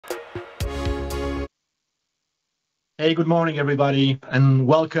Hey, good morning, everybody, and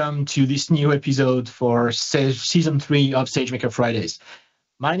welcome to this new episode for Season 3 of SageMaker Fridays.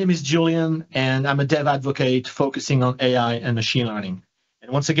 My name is Julian, and I'm a dev advocate focusing on AI and machine learning.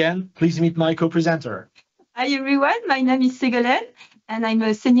 And once again, please meet my co-presenter. Hi, everyone. My name is Ségolène, and I'm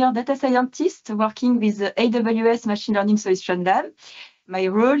a senior data scientist working with the AWS Machine Learning Solution Lab. My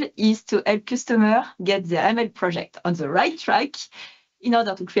role is to help customers get their ML project on the right track in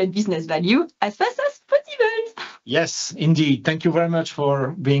order to create business value as fast as possible. Yes, indeed. Thank you very much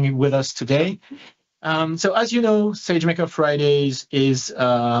for being with us today. So as you know, SageMaker Fridays is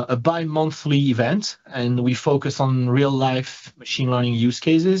a bi-monthly event, and we focus on real-life machine learning use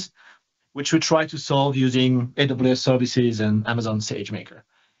cases, which we try to solve using AWS services and Amazon SageMaker.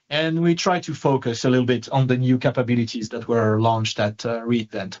 And we try to focus a little bit on the new capabilities that were launched at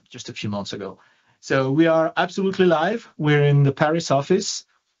re:Invent just a few months ago. So we are absolutely live. We're in the Paris office.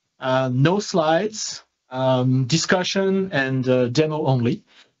 No slides, discussion and demo only.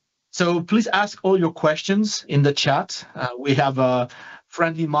 So please ask all your questions in the chat. We have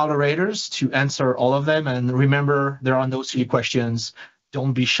friendly moderators to answer all of them. And remember, there are no silly questions.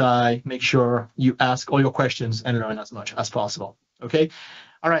 Don't be shy. Make sure you ask all your questions and learn as much as possible. Okay?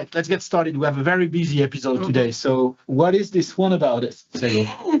 All right, let's get started. We have a very busy episode today. So what is this one about it?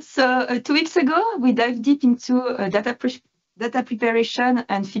 So 2 weeks ago, we dived deep into data preparation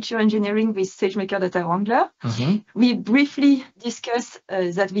and feature engineering with SageMaker Data Wrangler. We briefly discussed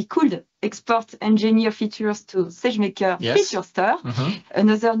that we could export engineer features to SageMaker Feature Store,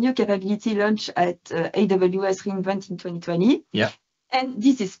 another new capability launched at AWS re:Invent in 2020. And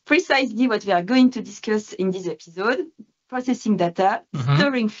this is precisely what we are going to discuss in this episode: processing data,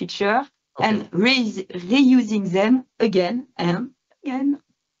 storing feature, and reusing them again and again.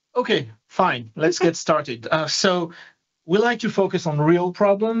 Okay, fine. Let's get started. So we like to focus on real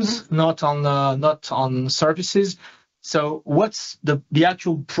problems, not on services. So what's the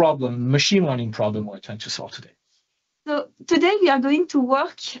actual problem, machine learning problem we're trying to solve today? So today we are going to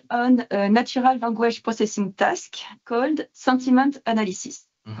work on a natural language processing task called sentiment analysis.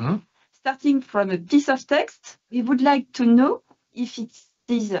 Starting from a piece of text, we would like to know if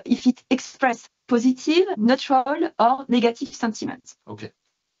it expresses positive, neutral, or negative sentiment. Okay.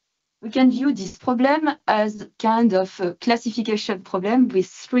 We can view this problem as kind of a classification problem with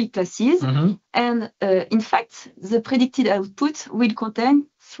 3 classes. And in fact, the predicted output will contain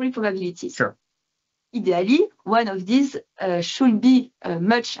 3 probabilities. Sure. Ideally, one of these should be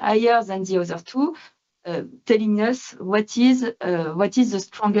much higher than the other 2, telling us what is the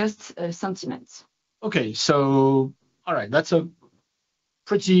strongest sentiment. Okay, so all right, that's a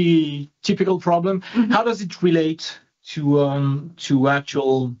pretty typical problem. How does it relate to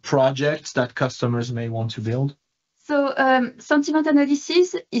actual projects that customers may want to build? So sentiment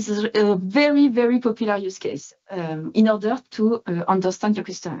analysis is a very, very popular use case in order to understand your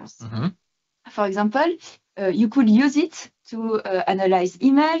customers. For example, you could use it to analyze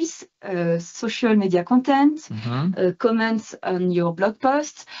emails, social media content, comments on your blog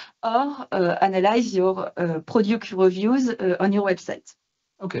posts, or analyze your product reviews on your website.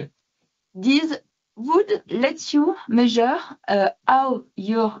 Okay. These would let you measure how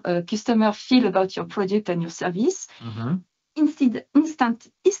your customer feel about your product and your service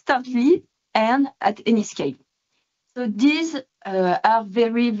instantly and at any scale. So these are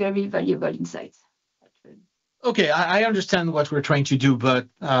very, very valuable insights. Okay, I understand what we're trying to do, but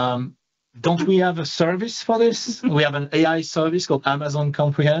don't we have a service for this? We have an AI service called Amazon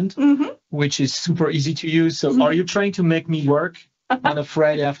Comprehend, which is super easy to use. So are you trying to make me work on a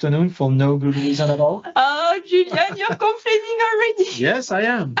Friday afternoon for no good reason at all? Oh, Julian, you're complaining already. Yes, I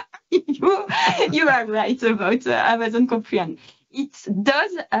am. You are right about Amazon Comprehend. It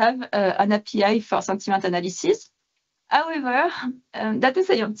does have an API for sentiment analysis. However, data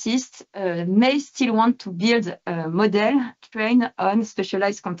scientists may still want to build a model trained on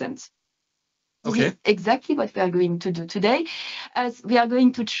specialized content. This is exactly what we are going to do today, as we are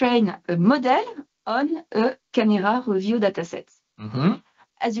going to train a model on a camera review dataset.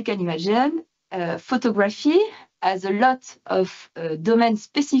 As you can imagine, photography has a lot of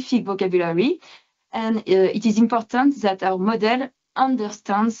domain-specific vocabulary, and it is important that our model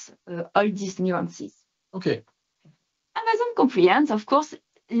understands all these nuances. Okay. Amazon Comprehend, of course,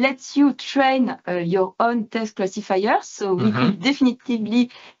 lets you train your own text classifier, so we could definitively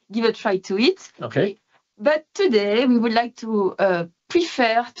give a try to it. Okay. But today, we would like to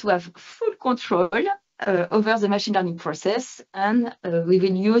prefer to have full control over the machine learning process, and we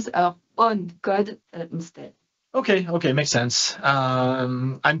will use our own code instead. Okay, makes sense.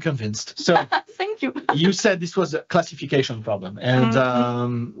 I'm convinced. So Thank you. you said this was a classification problem,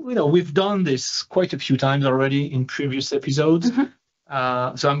 and we've done this quite a few times already in previous episodes.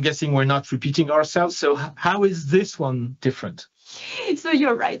 So I'm guessing we're not repeating ourselves. So how is this one different? So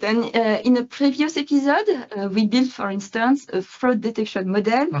you're right. And in a previous episode, we built, for instance, a fraud detection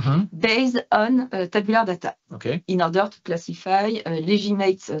model based on tabular data in order to classify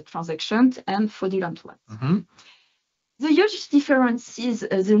legitimate transactions and fraudulent ones. The huge difference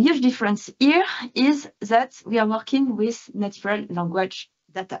here is that we are working with natural language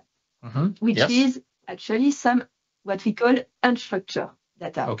data, which is actually some what we call unstructured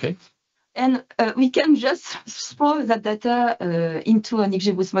data. And we can just throw that data into an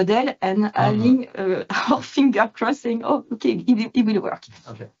XGBoost model and having our finger crossing, oh, okay, it will work.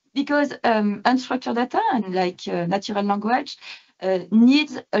 Because unstructured data, unlike natural language,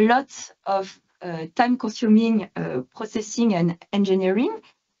 needs a lot of time-consuming processing and engineering,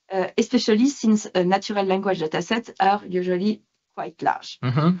 especially since natural language datasets are usually quite large.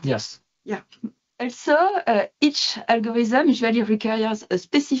 Yes. Yeah. Also, each algorithm usually requires a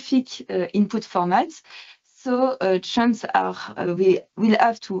specific input format. So chances are we will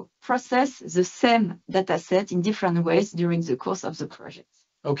have to process the same dataset in different ways during the course of the project.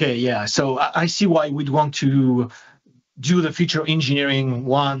 Okay, yeah. So I see why we'd want to do the feature engineering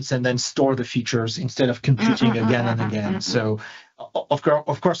once and then store the features instead of computing again and again. So of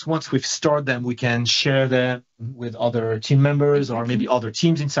course, once we've stored them, we can share them with other team members or maybe other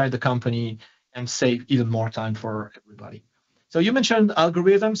teams inside the company and save even more time for everybody. So you mentioned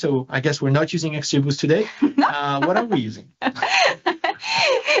algorithm, so I guess we're not using XGBoost today. What are we using?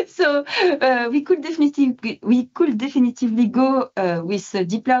 So we could definitively go with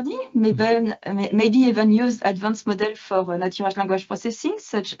deep learning, maybe even use advanced model for natural language processing,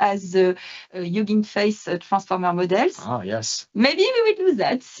 such as the Hugging Face transformer models. Ah, yes. Maybe we will do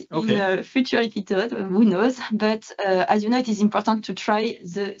that in a future episode, who knows? But as you know, it is important to try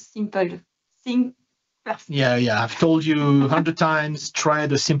the simple thing first. Yeah, I've told you 100 times, try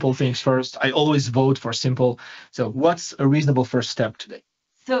the simple things first. I always vote for simple. So what's a reasonable first step today?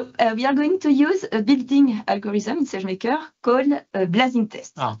 So we are going to use a building algorithm in SageMaker called blazing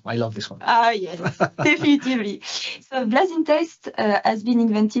test. Ah, I love this one. Ah, yes, definitively. So blazing test has been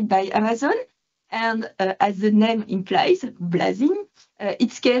invented by Amazon. And as the name implies, blazing,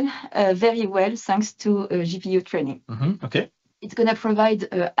 it scales very well thanks to GPU training. Okay. It's going to provide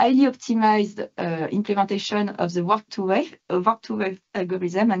a highly optimized implementation of the word-to-wave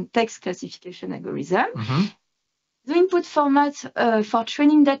algorithm and text classification algorithm. The input format for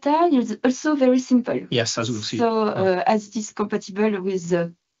training data is also very simple. Yes, as we'll see. So as it is compatible with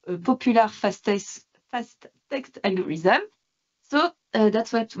the popular fast text algorithm. So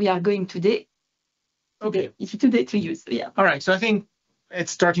that's what we are going today to use. Yeah. All right. So I think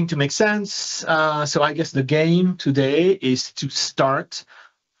it's starting to make sense. So I guess the game today is to start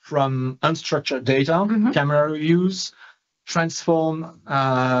from unstructured data, camera reviews, transform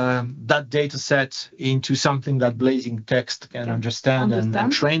that data set into something that blazing text can understand.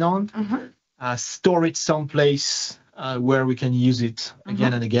 And train on, store it someplace where we can use it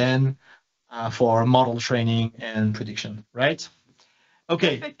again and again for model training and prediction, right?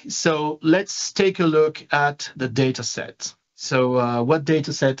 Okay, perfect. So let's take a look at the data set. So what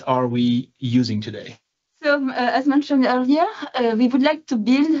data set are we using today? So as mentioned earlier, we would like to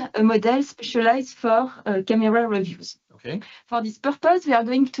build a model specialized for camera reviews. Okay. For this purpose, we are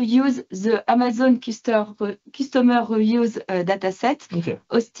going to use the Amazon customer reviews dataset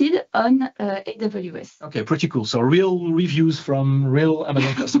hosted on AWS. Okay, pretty cool. So real reviews from real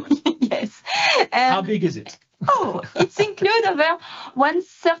Amazon customers. Yes. How big is it? Oh, it includes over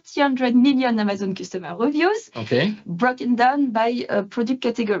 1,300 million Amazon customer reviews, broken down by product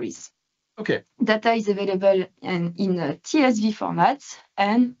categories. Okay. Data is available in TSV format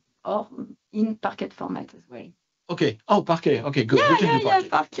and or in Parquet format as well. Okay. Oh, Parquet. Okay, good. Yeah,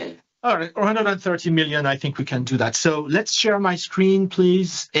 Parquet. All right, 130 million. I think we can do that. So let's share my screen,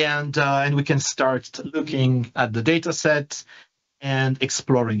 please, and we can start looking at the data set and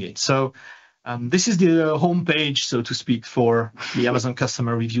exploring it. So this is the homepage, so to speak, for the Amazon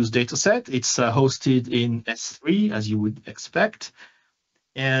Customer Reviews dataset. It's hosted in S3, as you would expect.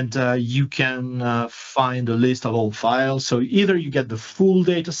 And you can find a list of all files. So either you get the full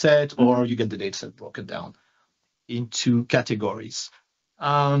dataset or you get the dataset broken down into categories.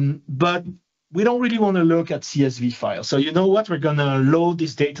 But we don't really want to look at CSV files. So you know what? We're going to load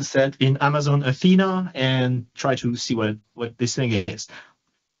this dataset in Amazon Athena and try to see what this thing is.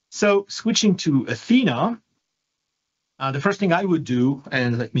 So switching to Athena, the first thing I would do,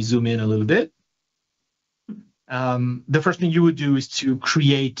 and let me zoom in a little bit. the first thing you would do is to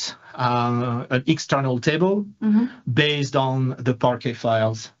create an external table based on the Parquet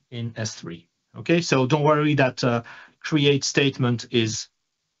files in S3. Okay, so don't worry that create statement is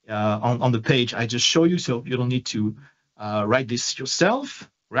on the page I just show you, so you don't need to write this yourself,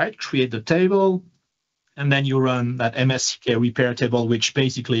 right? Create the table, and then you run that MSCK repair table, which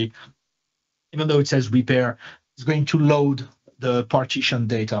basically, even though it says repair, is going to load the partition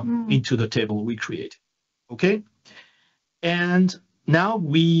data into the table we create. Okay, and now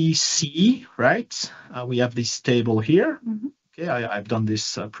we see, right? We have this table here. Okay, I've done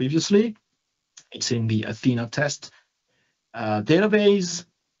this previously. It's in the Athena test database.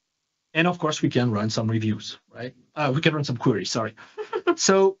 And of course, we can run some reviews, right? We can run some queries, sorry.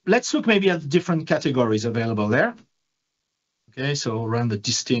 So let's look maybe at the different categories available there. Okay, so run the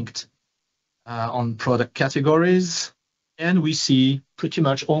distinct on product categories. And we see pretty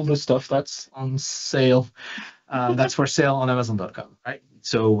much all the stuff that's on sale. That's for sale on Amazon.com, right?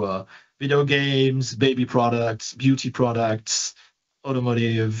 So video games, baby products, beauty products,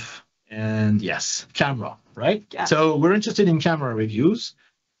 automotive, and yes, camera, right? Yeah. So we're interested in camera reviews.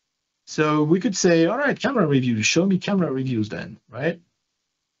 So we could say, all right, camera reviews, show me camera reviews then, right?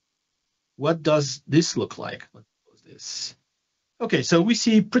 What does this look like? What was this? Okay, so we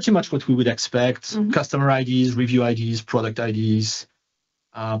see pretty much what we would expect. Customer IDs, review IDs, product IDs,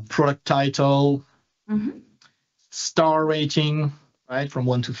 product title, star rating, right, from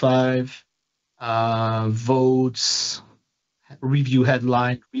 1 to 5, votes, review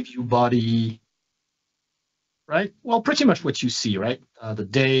headline, review body, right? Well, pretty much what you see, right? The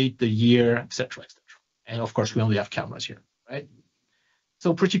date, the year, etc., etc. And of course, we only have cameras here, right?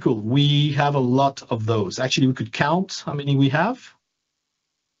 So pretty cool. We have a lot of those. Actually, we could count how many we have.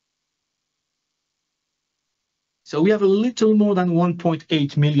 So we have a little more than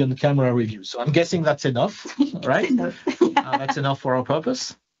 1.8 million camera reviews. So I'm guessing that's enough, right? That's enough for our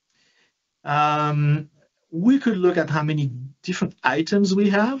purpose. We could look at how many different items we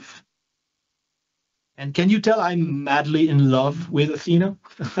have. And can you tell I'm madly in love with Athena?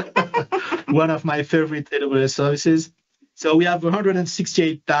 One of my favorite AWS services. So we have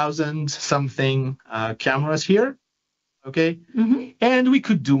 168,000 something cameras here. Okay. And we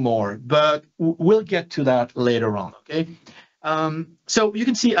could do more, but we'll get to that later on. Okay. So you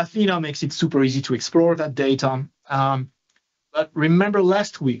can see Athena makes it super easy to explore that data. But remember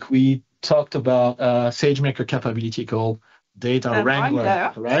last week we talked about SageMaker capability called Data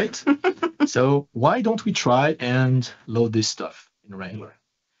Wrangler, right? So why don't we try and load this stuff in Wrangler?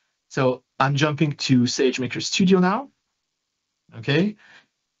 So I'm jumping to SageMaker Studio now. Okay.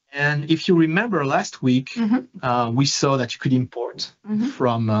 And if you remember last week, we saw that you could import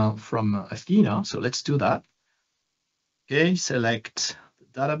from Athena. So let's do that. Okay, select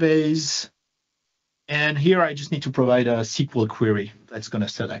the database. And here I just need to provide a SQL query that's going to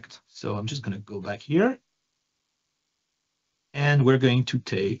select. So I'm just going to go back here. And we're going to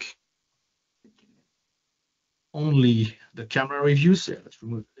take only the camera reviews. So let's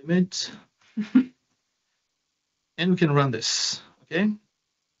remove the limit. And we can run this. Okay.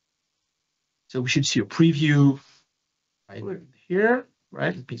 So we should see a preview right here,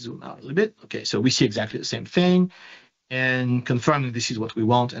 right? Let me zoom out a little bit. Okay, so we see exactly the same thing and confirming this is what we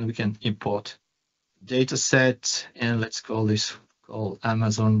want, and we can import data set, and let's call this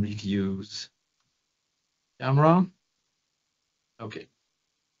Amazon reviews camera. Okay.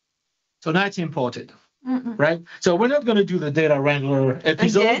 So now it's imported, right? So we're not going to do the Data Wrangler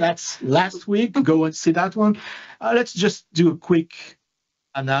episode. That's last week. Go and see that one. Let's just do a quick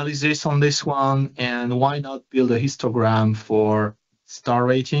analysis on this one, and why not build a histogram for star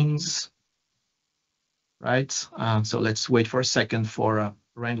ratings, right? So let's wait for a second for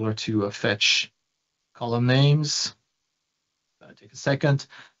Wrangler to fetch column names. Take a second,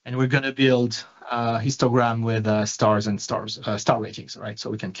 and we're going to build a histogram with stars and star ratings, right? So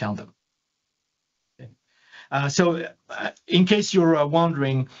we can count them. Okay. So in case you're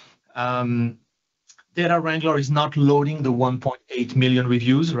wondering, Data Wrangler is not loading the 1.8 million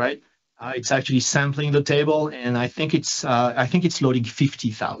reviews, right? It's actually sampling the table, and I think it's loading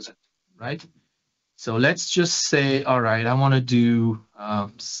 50,000, right? So let's just say, all right, I want to do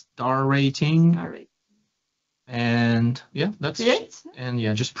star rating, and yeah, that's it. And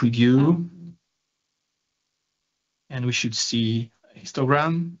yeah, just preview, and we should see a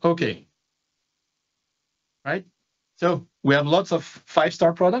histogram. Okay, right? So we have lots of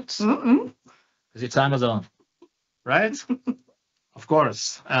 5-star products. Because it's Amazon, right? Of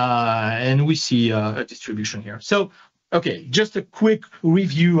course. And we see a distribution here. So, okay, just a quick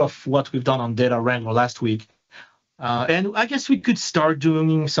review of what we've done on Data Wrangler last week. And I guess we could start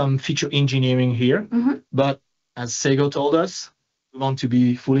doing some feature engineering here. But as Sego told us, we want to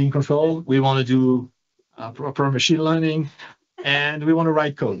be fully in control. We want to do proper machine learning, and we want to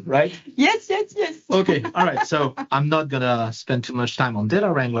write code, right? Yes, yes, yes. Okay, all right. So I'm not going to spend too much time on Data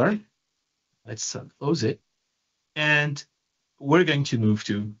Wrangler. Let's close it. And we're going to move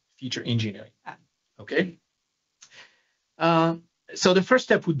to feature engineering. Okay. So the first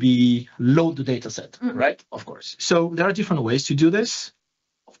step would be load the data set, right? Of course. So there are different ways to do this.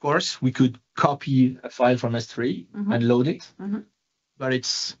 Of course, we could copy a file from S3 and load it, but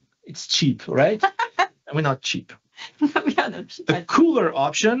it's cheap, right? And we're not cheap. We are not cheap. A cooler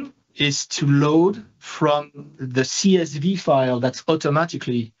option is to load from the CSV file that's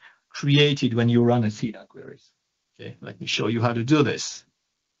automatically created when you run Athena queries. Okay, let me show you how to do this.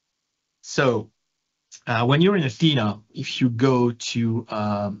 So when you're in Athena, if you go to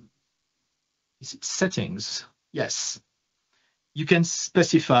is it settings? Yes. You can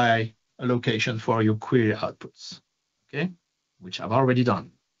specify a location for your query outputs, okay, which I've already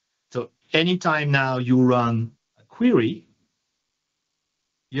done. So anytime now you run a query,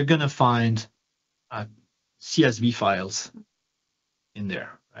 you're going to find CSV files in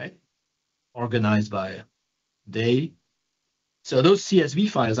there, right? Organized by day. So those CSV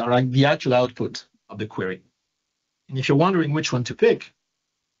files are like the actual output of the query. And if you're wondering which one to pick,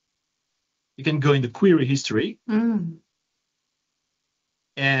 you can go in the query history.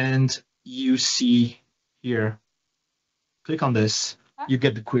 And you see here, click on this, you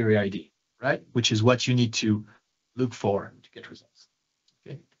get the query ID, right? Which is what you need to look for to get results.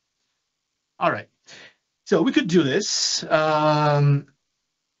 Okay. All right. So we could do this. And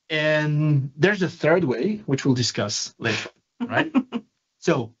there's a third way, which we'll discuss later, right?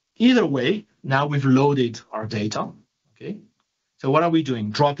 So either way, now we've loaded our data. Okay. So what are we doing?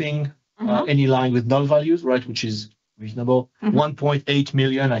 Dropping any line with null values, right? Which is reasonable. 1.8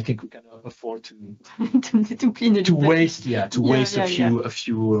 million. I think we can afford to clean it. To waste a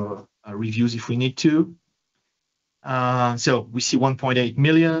few reviews if we need to. So we see 1.8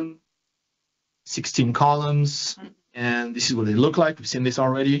 million, 16 columns, and this is what they look like. We've seen this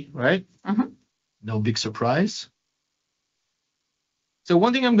already, right? No big surprise. So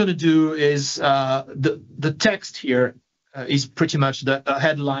one thing I'm going to do is the text here is pretty much a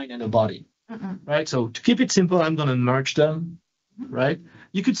headline and a body. Right. So to keep it simple, I'm going to merge them. Right.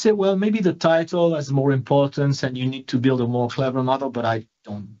 You could say, well, maybe the title has more importance and you need to build a more clever model, but I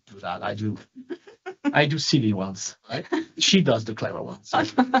don't do that. I do silly ones. Right. She does the clever ones. So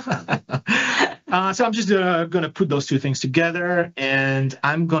I'm just going to put those two things together, and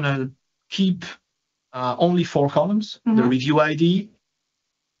I'm going to keep only 4 columns: the review ID,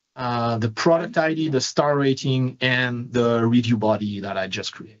 the product ID, the star rating, and the review body that I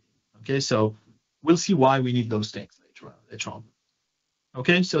just created. Okay, so we'll see why we need those things later on.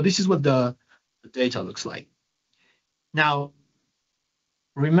 Okay, so this is what the data looks like. Now,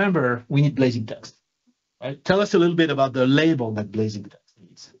 remember, we need blazing text, right? Tell us a little bit about the label that blazing text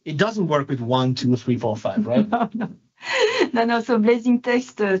needs. It doesn't work with 1, 2, 3, 4, 5, right? No. So blazing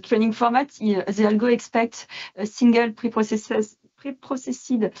text training format, the algo expects a single preprocessed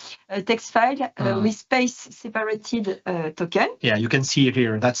text file with space separated token. Yeah, you can see it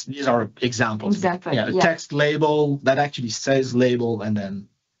here. These are examples. Exactly. Yeah, a text label that actually says label, and then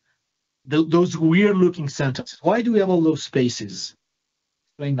those weird looking sentences. Why do we have all those spaces?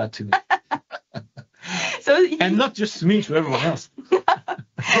 Explain that to me. And not just to me, to everyone else.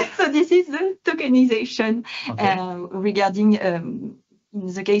 So this is the tokenization regarding in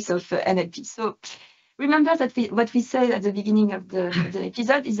the case of NLP. So remember that what we said at the beginning of the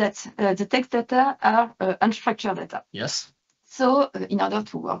episode is that the text data are unstructured data. Yes. So in order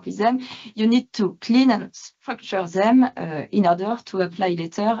to work with them, you need to clean and structure them in order to apply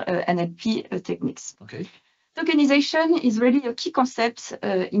later NLP techniques. Okay. Tokenization is really a key concept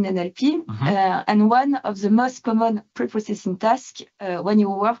in NLP and one of the most common pre-processing tasks when you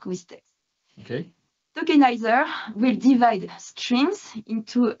work with text. Okay. Tokenizer will divide strings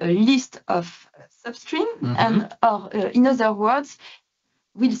into a list of substring or in other words,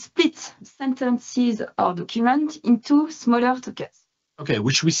 will split sentences or document into smaller tokens. Okay,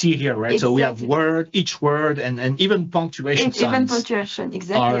 which we see here, right? Exactly. So we have each word, and even punctuation signs. Even punctuation,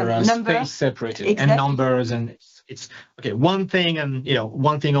 exactly. Are space separated, and numbers, and it's okay. One thing, and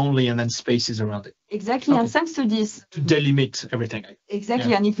one thing only, and then spaces around it. Exactly, and thanks to this, to delimit everything.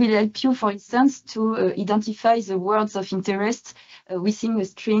 Exactly, and it will help you, for instance, to identify the words of interest within a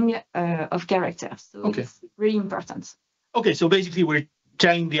string of characters. So it's really important. Okay, so basically we're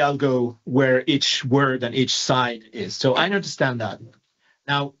telling the algo where each word and each sign is. So I understand that.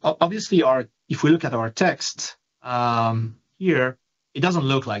 Now, obviously, if we look at our text here, it doesn't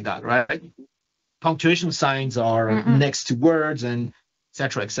look like that, right? punctuation signs are next to words and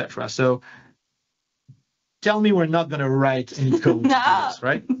etc. etc. So tell me we're not going to write any code to do this,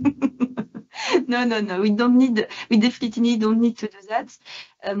 right? No. We definitely don't need to do that.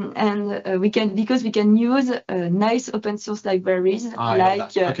 We can use nice open source libraries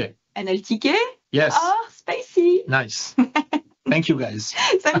like NLTK or Spacey. Nice. Thank you, guys.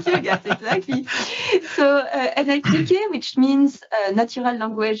 Thank you, guys. Exactly. So NLTK, which means Natural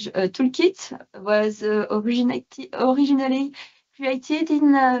Language Toolkit, was originally created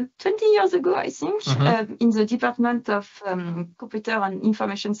in 20 years ago, I think, in the Department of Computer and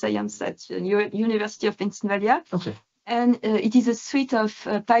Information Science at the University of Pennsylvania. Okay. And it is a suite of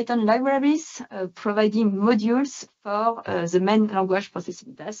Python libraries providing modules for the main language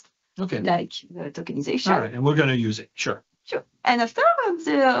processing task, like tokenization. All right, and we're going to use it, sure. Sure. And after,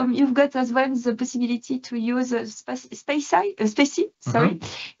 you've got as well the possibility to use Spacey,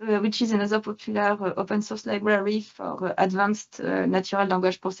 which is another popular open source library for advanced natural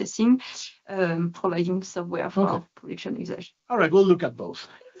language processing, providing software for production usage. All right, we'll look at both.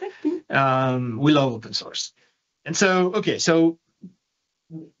 Exactly. We love open source. And so, so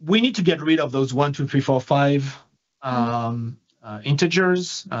we need to get rid of those 1, 2, 3, 4, 5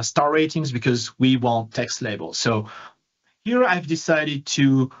 integers, star ratings, because we want text labels. So here I've decided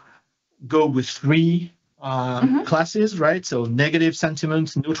to go with 3 classes, right? So negative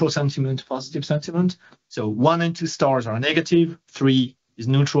sentiment, neutral sentiment, positive sentiment. So 1 and 2 stars are negative, 3 is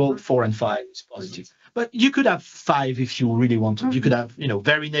neutral, 4 and 5 is positive. But you could have 5 if you really wanted. You could have,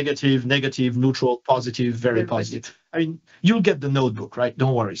 very negative, negative, neutral, positive, very positive. I mean, you'll get the notebook, right?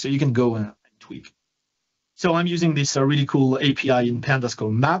 Don't worry. So you can go and tweak. So I'm using this really cool API in Pandas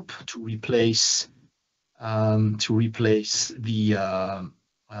called map to replace the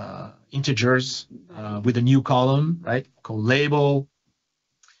integers with a new column, right? Called label,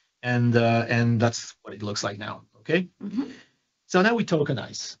 and that's what it looks like now. Okay. So now we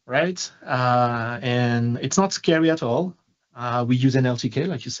tokenize, right? And it's not scary at all. We use NLTK,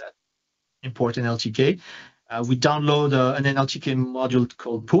 like you said, import NLTK. We download an NLTK module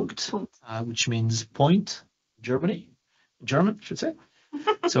called Punkt, which means point, German, I should say.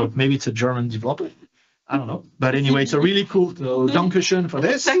 So maybe it's a German developer. I don't know. But anyway, it's a really cool Dankeschön for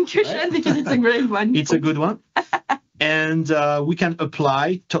this. Dankeschön, right? Because it's a great one. It's a good one. And we can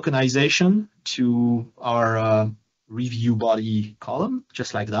apply tokenization to our review body column,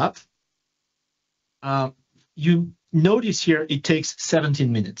 just like that. You notice here it takes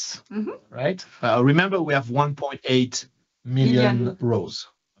 17 minutes, right? Remember, we have 1.8 million rows,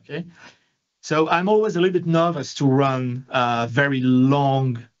 okay? So I'm always a little bit nervous to run very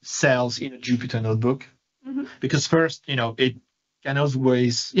long cells in a Jupyter notebook, because first, it can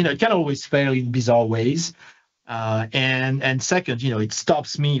always fail in bizarre ways. And second, it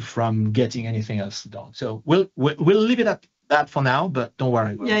stops me from getting anything else done. So we'll leave it at that for now, but don't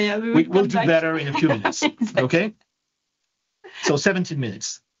worry. We'll do better in a few minutes. Exactly. Okay. So 17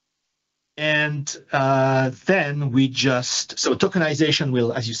 minutes. And then so tokenization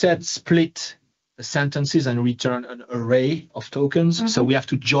will, as you said, split the sentences and return an array of tokens. So we have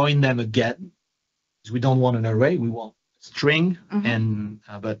to join them again, because we don't want an array, we want a string,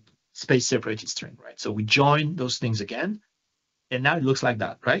 but space separated string, right? So we join those things again, and now it looks like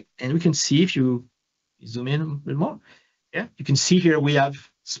that, right? And we can see, if you zoom in a bit more, you can see here we have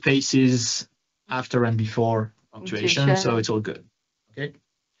spaces after and before punctuation, so it's all good. Okay.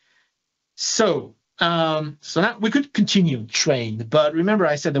 So now we could continue train, but remember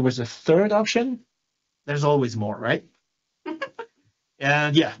I said there was a third option. There's always more, right?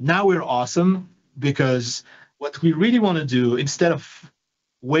 And now we're awesome, because what we really want to do, instead of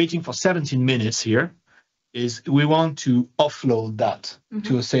waiting for 17 minutes here, is we want to offload that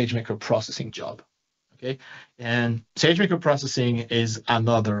to a SageMaker processing job. Okay. And SageMaker processing is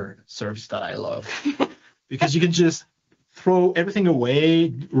another service that I love, because you can just throw everything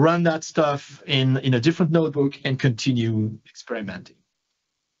away, run that stuff in a different notebook, and continue experimenting.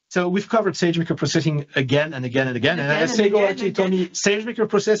 So we've covered SageMaker processing again and again and again. And Sego actually told me SageMaker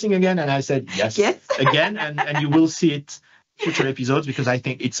processing again, and I said yes. Again, and you will see it future episodes, because I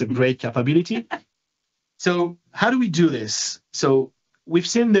think it's a great capability. So how do we do this? So we've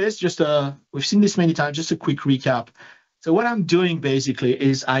seen this many times. Just a quick recap. So what I'm doing basically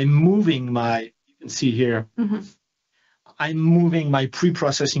is I'm moving you can see here, I'm moving my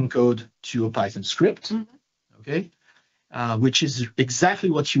pre-processing code to a Python script, okay, which is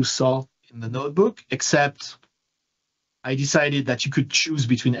exactly what you saw in the notebook, except I decided that you could choose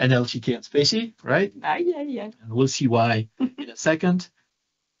between NLTK and Spacey, right? Yeah. And we'll see why in a second.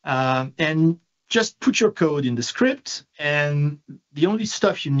 And just put your code in the script, and the only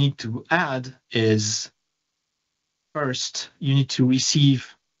stuff you need to add is, first, you need to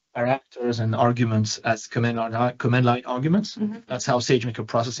receive parameters and arguments as command line arguments. That's how SageMaker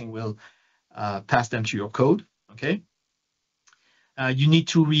processing will pass them to your code. Okay. You need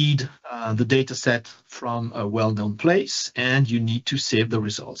to read the data set from a well-known place, and you need to save the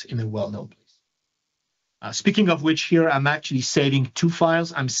results in a well-known place. Speaking of which, here I'm actually saving two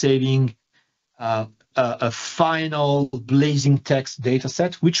files. I'm saving a final blazing text data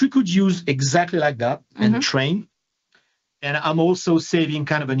set, which we could use exactly like that and train. And I'm also saving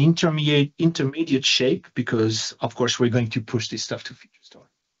kind of an intermediate shape because, of course, we're going to push this stuff to Feature Store.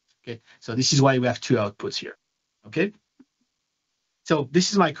 Okay, so this is why we have two outputs here. Okay, so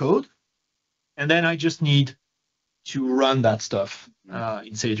this is my code, and then I just need to run that stuff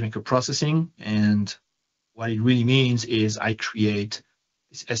in SageMaker processing. And what it really means is I create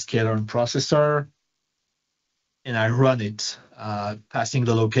this sklearn processor, and I run it, passing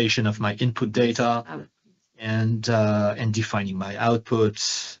the location of my input data, and defining my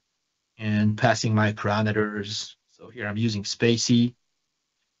outputs, and passing my parameters. So here I'm using Spacey,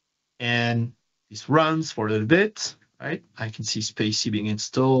 and this runs for a little bit, right? I can see Spacey being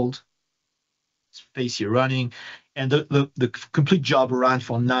installed, Spacey running, and the complete job ran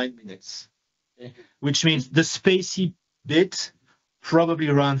for 9 minutes, okay? Which means the Spacey bit probably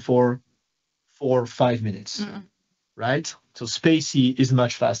ran for 4 or 5 minutes, right? So Spacey is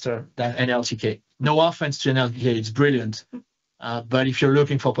much faster than NLTK. No offense to NLTK, it's brilliant. But if you're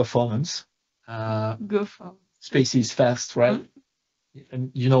looking for performance, go for Spacey is fast, right?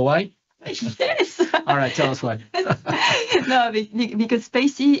 And you know why? Yes. All right, tell us why. No, because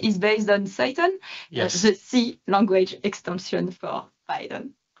Spacey is based on Python, Yes. the C language extension for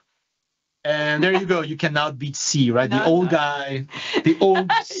Python. And there you go. You cannot beat C, right? No, the old guy, the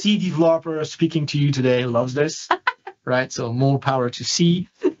old C developer speaking to you today loves this, right? So more power to C.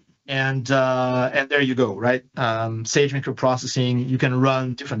 And there you go, right? SageMaker processing, you can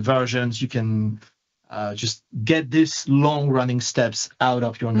run different versions. You can just get these long-running steps out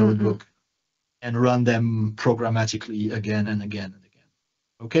of your notebook and run them programmatically again and again and again.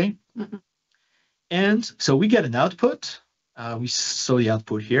 Okay? And so we get an output. We saw the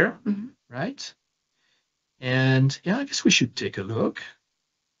output here, right? And yeah, I guess we should take a look.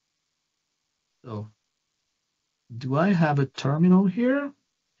 So do I have a terminal here?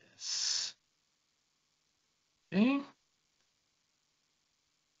 Yes. Okay.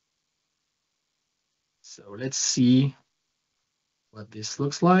 So let's see what this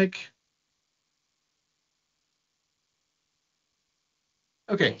looks like.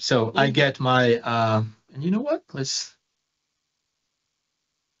 Okay, so I get my, and you know what? Let's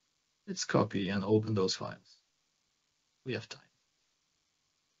copy and open those files. We have time.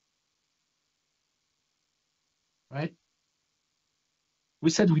 Right? We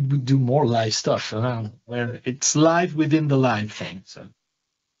said we would do more live stuff around where it's live within the live thing. So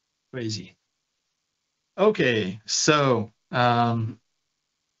crazy. Okay, so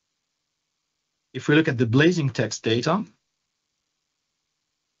if we look at the blazing text data,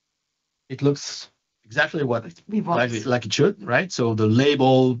 it looks exactly what like it should, right? So the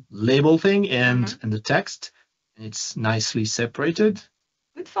label thing and the text, it's nicely separated.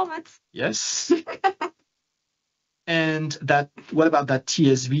 Good format. Yes. And what about that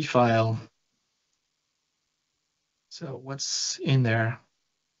TSV file? So what's in there?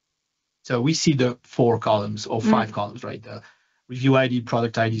 So we see the 4 columns or 5 columns, right? The review ID,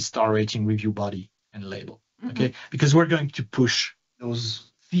 product ID, star rating, review body, and label. Okay, because we're going to push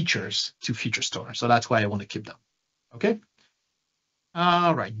those features to Feature Store. So that's why I want to keep them. Okay.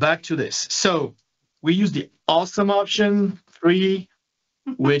 All right, back to this. So we use the awesome option 3,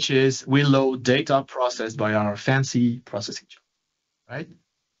 which is we load data processed by our fancy processing job, right?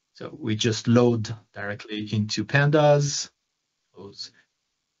 So we just load directly into pandas, close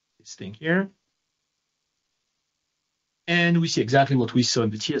this thing here. And we see exactly what we saw in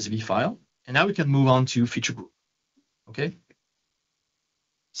the TSV file. And now we can move on to feature group. Okay.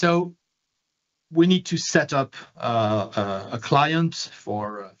 So we need to set up a client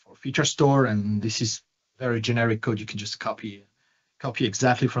for Feature Store, and this is very generic code. You can just copy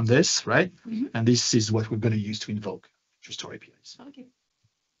exactly from this, right? And this is what we're going to use to invoke Feature Store APIs.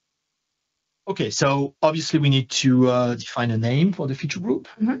 Okay, so obviously we need to define a name for the feature group,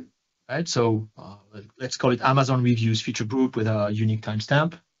 right? So let's call it Amazon Reviews Feature Group with a unique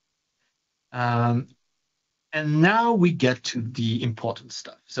timestamp. And now we get to the important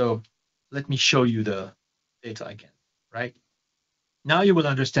stuff. So let me show you the data again, right? Now you will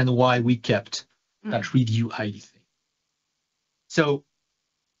understand why we kept that review ID thing. So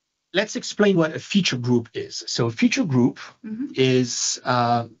let's explain what a feature group is. So a feature group is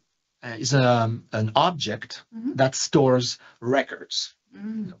an object that stores records.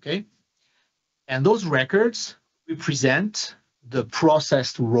 Okay, and those records represent the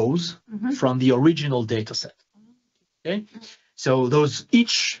processed rows from the original data set. Okay, so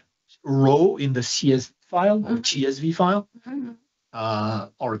each row in the CS file or CSV file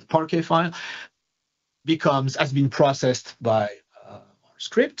or the Parquet file has been processed by our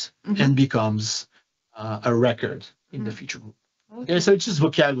script and becomes a record in the feature group. Okay, so it's just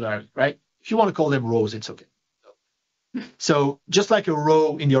vocabulary, right? If you want to call them rows, it's okay. So just like a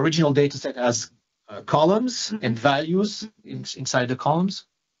row in the original data set has columns and values inside the columns,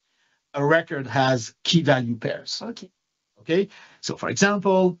 a record has key value pairs. Okay. So for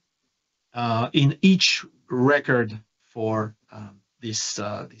example, in each record for this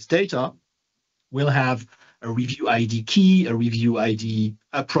data, we'll have a review ID key,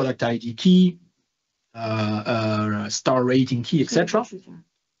 a product ID key, a star rating key, etc.,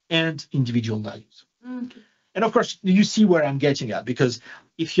 and individual values. And of course, you see where I'm getting at, because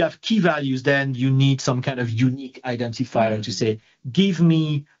if you have key values, then you need some kind of unique identifier to say, give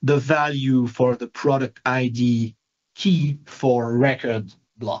me the value for the product ID key for record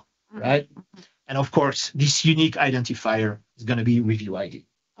blah, right? And of course, this unique identifier is going to be review ID.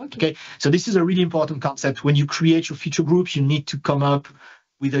 Okay, so this is a really important concept. When you create your feature group, you need to come up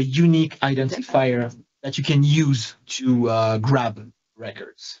with a unique identifier that you can use to grab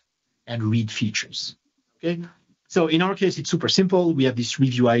records and read features. Okay, so in our case, it's super simple. We have this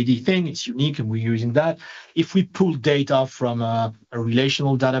review ID thing. It's unique, and we're using that. If we pull data from a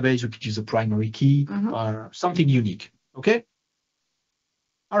relational database, we could use a primary key or something unique. Okay.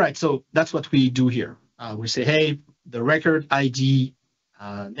 All right, so that's what we do here. We say, hey, the record ID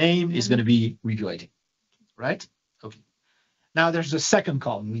name is going to be review ID, right? Okay. Now there's a second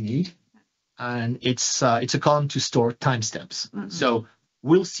column we need, and it's a column to store timestamps. So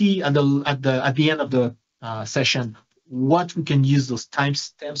we'll see at the end of the session what we can use those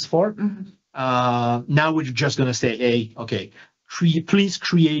timestamps for. Now we're just going to say, hey, okay, please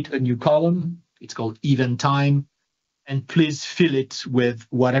create a new column. It's called event time, and please fill it with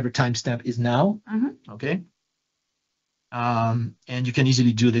whatever timestamp is now. Okay. And you can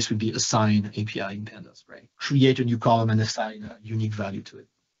easily do this with the assign API in Pandas, right? Create a new column and assign a unique value to it,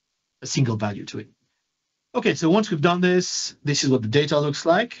 a single value to it. Okay, so once we've done this, this is what the data looks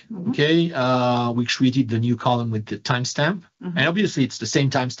like. Okay, we created the new column with the timestamp, and obviously it's the same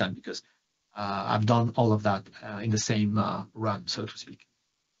timestamp because I've done all of that in the same run, so to speak.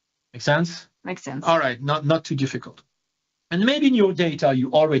 Make sense? Makes sense. All right, not too difficult. And maybe in your data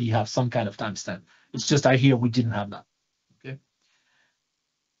you already have some kind of timestamp. It's just here we didn't have that. Okay.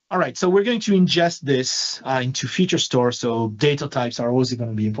 All right, so we're going to ingest this into Feature Store. So data types are also going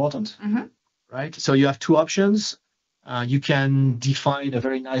to be important. Right? So you have two options. You can define a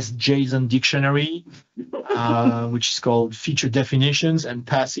very nice JSON dictionary, which is called feature definitions, and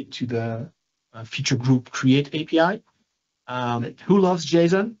pass it to the feature group create API. Who loves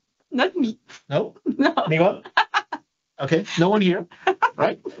JSON? Not me. No? No. Anyone? Okay, no one here,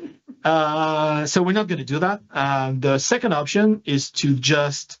 right? So we're not going to do that. The second option is to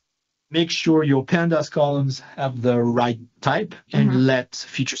just make sure your pandas columns have the right type and let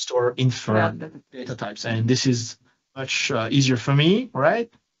Feature Store infer data types. And this is much easier for me,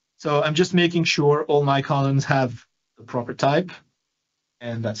 right? So I'm just making sure all my columns have the proper type,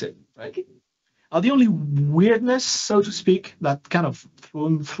 and that's it, right? The only weirdness, so to speak, that kind of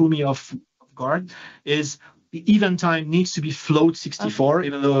threw me off guard is the event time needs to be float 64,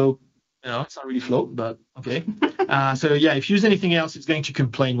 even though it's not really float, but okay. So yeah, if you use anything else, it's going to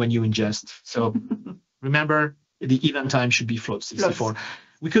complain when you ingest. So remember, the event time should be float 64.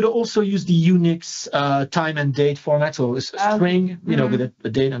 We could also use the Unix time and date format, so a string, with the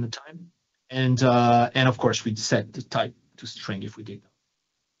date and the time, and of course we'd set the type to string if we did that.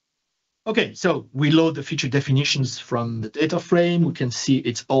 Okay, so we load the feature definitions from the data frame. We can see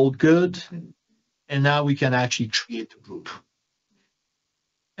it's all good, and now we can actually create the group.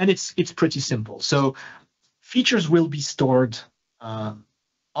 And it's pretty simple. So features will be stored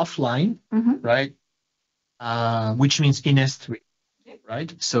offline, right? Which means in S3,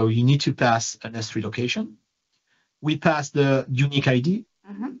 right? So you need to pass an S3 location. We pass the unique ID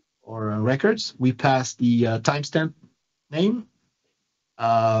or records. We pass the timestamp name,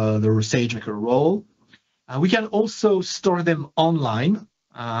 the SageMaker role. We can also store them online,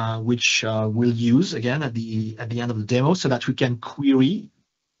 which we'll use again at the end of the demo, so that we can query.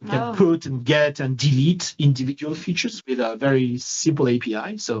 We can put and get and delete individual features with a very simple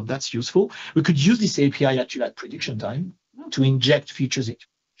API, so that's useful. We could use this API actually at prediction time to inject features into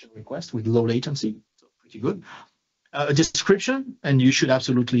request with low latency, so pretty good. A description, and you should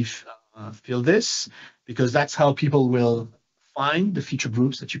absolutely fill this, because that's how people will find the feature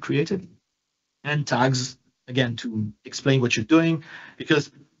groups that you created. And tags, again, to explain what you're doing,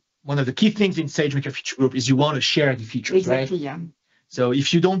 because one of the key things in SageMaker Feature Group is you want to share the features, Exactly, right? yeah. So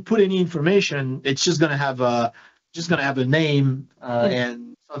if you don't put any information, it's just gonna have a name,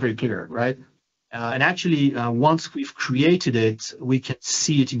 and it's not very clear, right? And actually, once we've created it, we can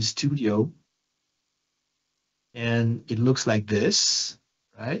see it in Studio, and it looks like this,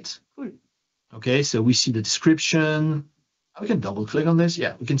 right? Cool. Okay, so we see the description. We can double click on this.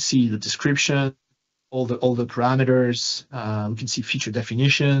 Yeah, we can see the description, all the parameters. We can see feature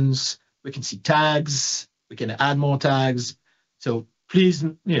definitions. We can see tags. We can add more tags. So please,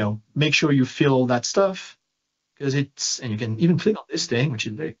 make sure you fill all that stuff, because and you can even click on this thing, which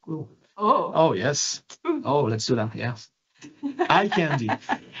is very cool. Oh yes. Oh, let's do that. Yeah. Eye candy.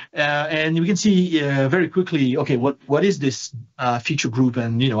 And we can see very quickly, okay, what is this feature group,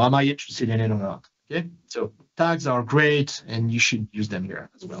 and am I interested in it or not? Okay, so tags are great, and you should use them here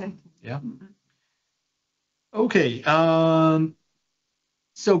as well. Exactly. Yeah. Okay.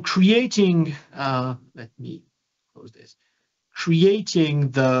 So creating, let me close this. Creating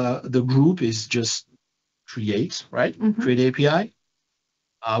the group is just create, right? Create API.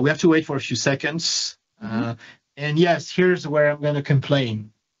 We have to wait for a few seconds. And yes, here's where I'm going to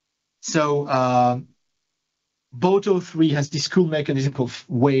complain. So Boto 3 has this cool mechanism called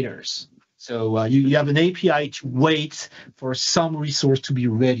waiters. So you have an API to wait for some resource to be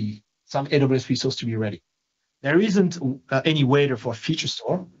ready, some AWS resource to be ready. There isn't any waiter for Feature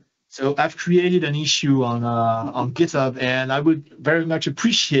Store. So I've created an issue on GitHub, and I would very much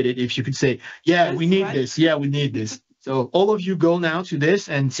appreciate it if you could say, yeah, we need this. Yeah, we need this. So all of you go now to this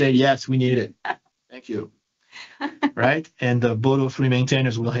and say, yes, we need it. Thank you. Right? And the Boto 3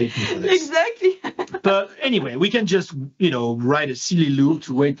 maintainers will hate me for this. Exactly. But anyway, we can just, write a silly loop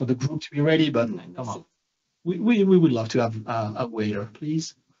to wait for the group to be ready. But come on, we would love to have a waiter,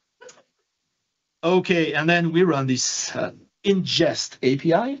 please. Okay, and then we run this ingest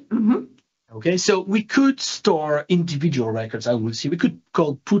API. Okay, so we could store individual records. I would see we could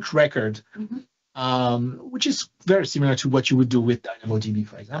call put record, which is very similar to what you would do with DynamoDB,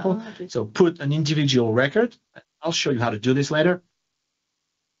 for example. Okay. So put an individual record. I'll show you how to do this later.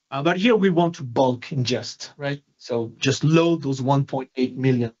 But here we want to bulk ingest, right? So just load those 1.8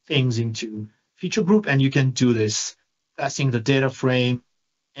 million things into feature group, and you can do this passing the data frame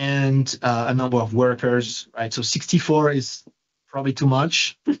and a number of workers, right? So 64 is probably too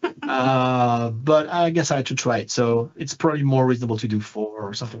much, but I guess I had to try it. So it's probably more reasonable to do 4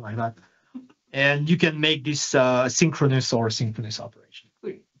 or something like that. And you can make this synchronous or asynchronous operation.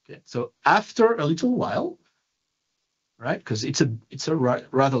 Okay. So after a little while, right, because it's a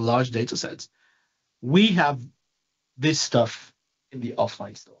rather large data set, we have this stuff in the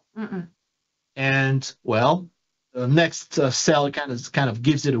offline store. And well, the next cell kind of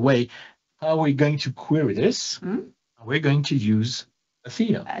gives it away. How are we going to query this? We're going to use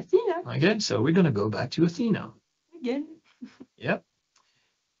Athena. Okay, so we're going to go back to Athena. Again. Yep.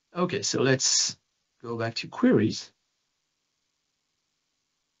 Okay, so let's go back to queries.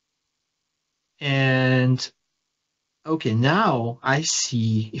 And okay, now I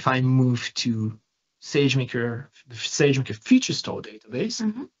see if I move to SageMaker, the SageMaker Feature Store database,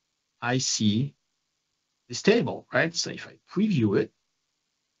 I see this table, right? So if I preview it,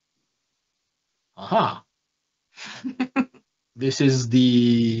 aha, this is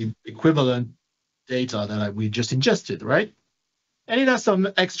the equivalent data that we just ingested, right? And it has some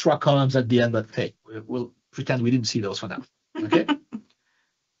extra columns at the end, but hey, we'll pretend we didn't see those for now. Okay.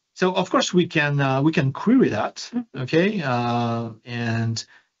 So of course we can query that. Okay, and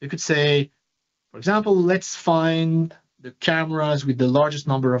we could say, for example, let's find the cameras with the largest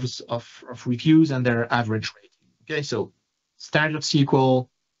number of reviews and their average rating. Okay, so standard SQL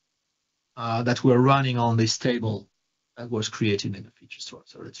that we're running on this table that was created in the feature store.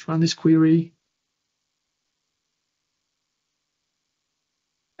 So let's run this query.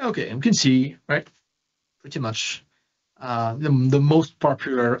 Okay, and we can see, right, pretty much the most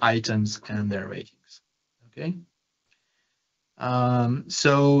popular items and their ratings. Okay.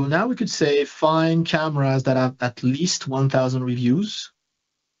 So now we could say find cameras that have at least 1,000 reviews.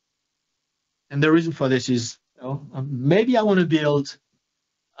 And the reason for this is, maybe I want to build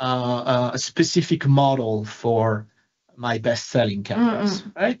a specific model for my best-selling cameras,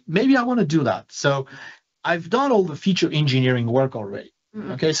 right? Maybe I want to do that. So I've done all the feature engineering work already.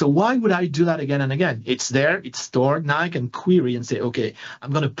 Okay, so why would I do that again and again? It's there, it's stored. Now I can query and say, okay,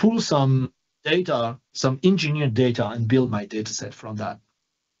 I'm going to pull some data, some engineered data, and build my data set from that.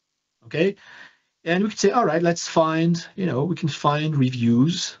 Okay, and we could say, all right, let's find, we can find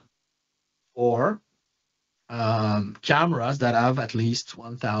reviews for cameras that have at least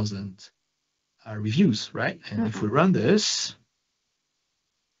 1,000 reviews, right? And if we run this,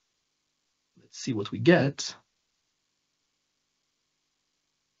 let's see what we get.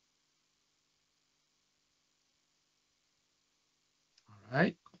 All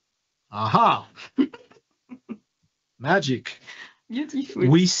right. Aha. Magic. Beautiful.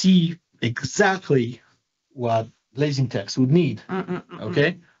 We see exactly what blazing text would need.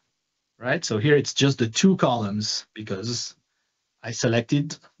 Okay. Right. So here it's just the 2 columns because I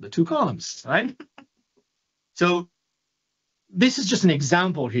selected the 2 columns, right? So this is just an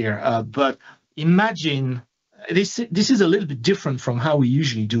example here, but imagine this is a little bit different from how we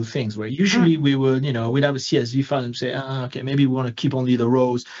usually do things, where usually we would, we'd have a CSV file and say, okay, maybe we want to keep only the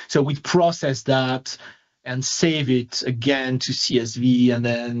rows. So we'd process that and save it again to CSV and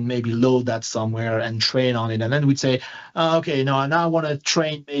then maybe load that somewhere and train on it. And then we'd say, okay, now I want to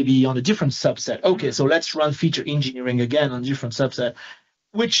train maybe on a different subset. Okay, so let's run feature engineering again on a different subset,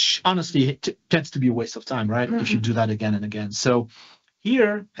 which honestly tends to be a waste of time, right? If you do that again and again. So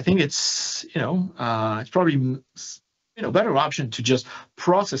here, I think it's, it's probably, better option to just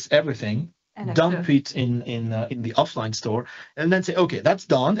process everything, dump it in the offline store, and then say, okay, that's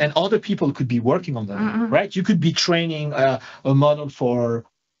done. And other people could be working on that, right? You could be training a model for,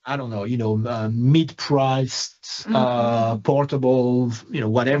 I don't know, mid-priced, portable,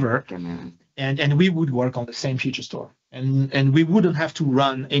 whatever. And we would work on the same feature store. And we wouldn't have to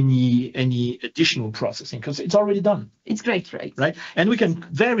run any additional processing because it's already done. It's great, right? Right. And we can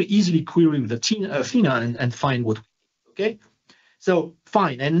very easily query with Athena and find what we need. Okay. So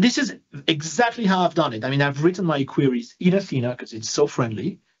fine. And this is exactly how I've done it. I mean, I've written my queries in Athena because it's so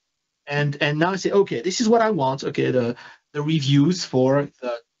friendly. And now I say, okay, this is what I want. Okay, the reviews for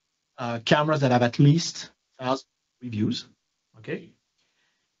the cameras that have at least 1,000 reviews. Okay.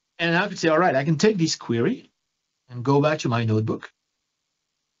 And I could say, all right, I can take this query and go back to my notebook.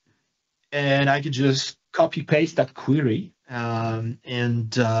 And I could just copy paste that query and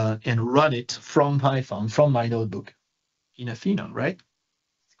run it from Python, from my notebook in Athena, right?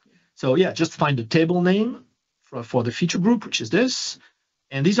 So yeah, just find the table name for the feature group, which is this.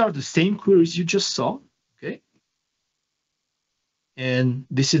 And these are the same queries you just saw, okay? And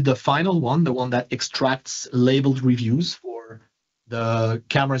this is the final one, the one that extracts labeled reviews for the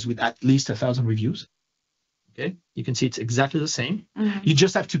cameras with at least 1,000 reviews. Okay, you can see it's exactly the same. You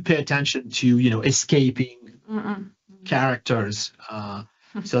just have to pay attention to, escaping characters.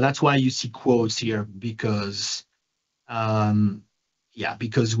 So that's why you see quotes here, because,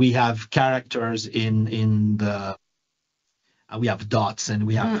 because we have characters in the, we have dots and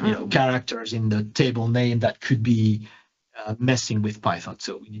we have, characters in the table name that could be messing with Python.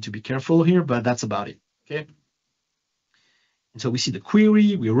 So we need to be careful here, but that's about it. Okay. And so we see the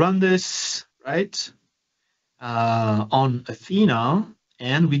query, we run this, right? On Athena,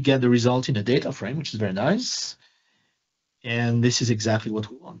 and we get the result in a data frame, which is very nice. And this is exactly what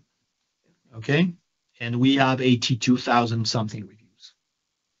we want. Okay, and we have 82,000 something reviews,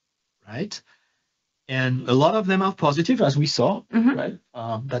 right? And a lot of them are positive, as we saw, right?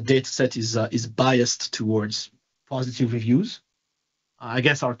 That data set is biased towards positive reviews. I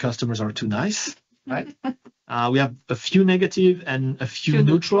guess our customers are too nice, right? We have a few negative and a few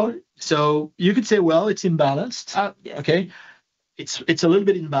neutral. So you could say, well, it's imbalanced. Okay, it's a little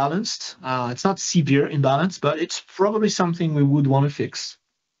bit imbalanced. It's not severe imbalance, but it's probably something we would want to fix.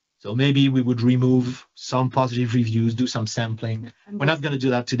 So maybe we would remove some positive reviews, do some sampling. We're not going to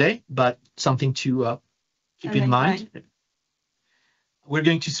do that today, but something to keep in mind. We're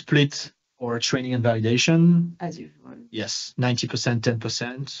going to split our training and validation. As usual. Yes, 90%,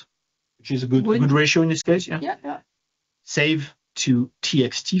 10%. Which is a good ratio in this case, yeah? Yeah. Save to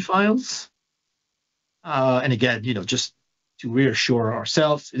TXT files. And again, just to reassure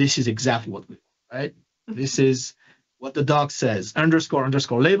ourselves, this is exactly what we want, right? This is what the doc says, underscore,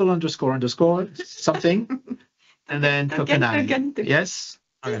 label, something, and then token. Yes?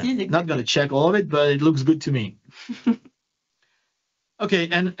 Okay. Not going to check all of it, but it looks good to me. Okay,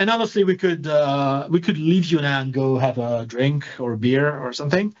 and honestly, we could leave you now and go have a drink or a beer or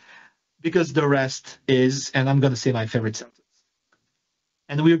something. Because the rest is, and I'm going to say my favorite sentence.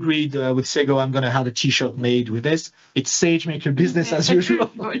 And we agreed with Sego, I'm going to have a t-shirt made with this. It's SageMaker business as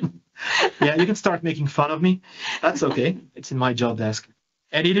usual. Yeah, you can start making fun of me. That's okay. It's in my job desk.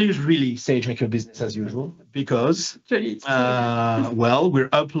 And it is really SageMaker business as usual because, we're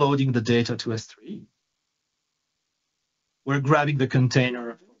uploading the data to S3. We're grabbing the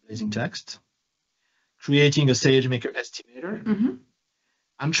container for blazing text, creating a SageMaker estimator.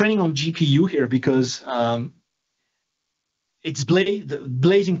 I'm training on GPU here because it's the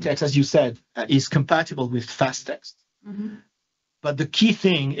blazing text, as you said, is compatible with fast text. But the key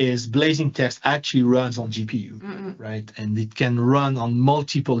thing is blazing text actually runs on GPU, right? And it can run on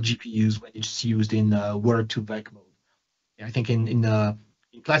multiple GPUs when it's used in Word2Vec mode. I think in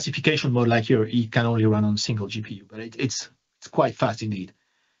classification mode like here, it can only run on single GPU, but it's quite fast indeed.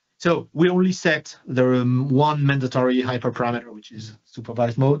 So we only set the one mandatory hyperparameter, which is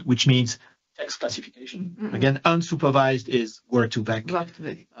supervised mode, which means text classification. Again, unsupervised is Word2Vec,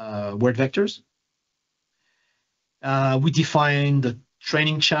 word vectors. We define the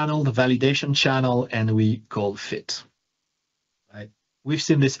training channel, the validation channel, and we call fit. Right? We've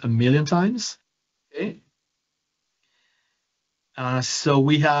seen this a million times. Okay. So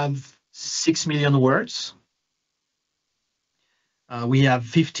we have 6 million words. We have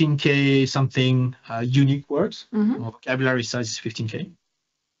 15K something unique words. Our vocabulary size is 15K.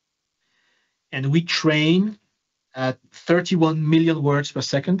 And we train at 31 million words per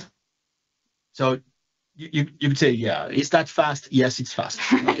second. So you could say, yeah, is that fast? Yes, it's fast.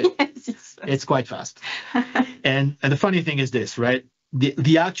 Okay. Yes, it's quite fast. And the funny thing is this, right?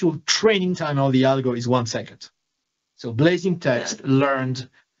 The actual training time of the algo is 1 second. So blazing text learned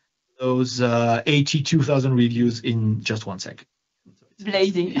those 82,000 reviews in just 1 second.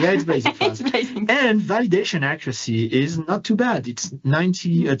 Blazing. Yeah, it's blazing fast. It's blazing. And validation accuracy is not too bad. It's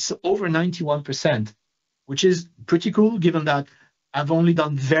over 91%, which is pretty cool given that I've only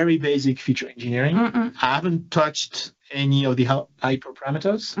done very basic feature engineering. I haven't touched any of the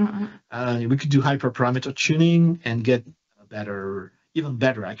hyperparameters. We could do hyperparameter tuning and get even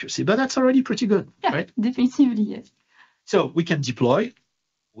better accuracy, but that's already pretty good, yeah, right? Definitely, yes. So we can deploy,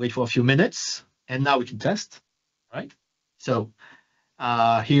 wait for a few minutes, and now we can test, right? So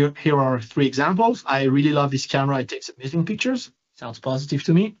here are 3 examples. I really love this camera. It takes amazing pictures. Sounds positive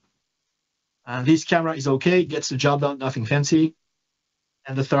to me. This camera is okay, gets the job done, nothing fancy.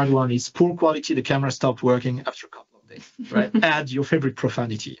 And the third one is poor quality. The camera stopped working after a couple of days, right? Add your favorite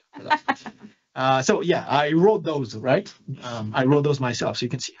profanity. So yeah, I wrote those, right? I wrote those myself, so you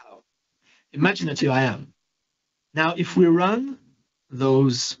can see how imaginative I am. Now, if we run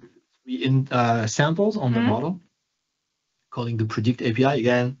those 3 samples on the model, calling the predict API,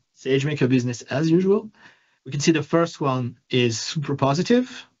 again, SageMaker business as usual, we can see the first one is super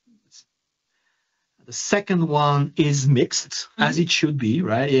positive. The second one is mixed, as it should be,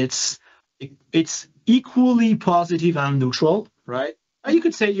 right? It's equally positive and neutral, right? You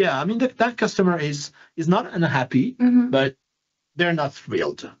could say, yeah, I mean, that customer is not unhappy, but they're not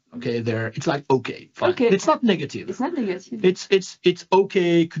thrilled. Okay, it's like okay, fine. Okay. It's not negative. It's not negative. It's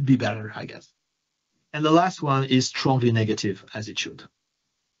okay, could be better, I guess. And the last one is strongly negative, as it should.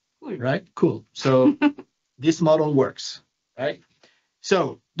 Cool. Right? Cool. So this model works, right?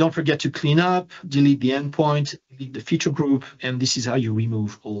 So don't forget to clean up, delete the endpoint, delete the feature group, and this is how you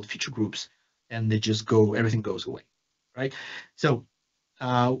remove all feature groups, and everything goes away, right? So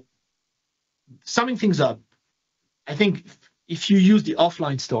summing things up, I think if you use the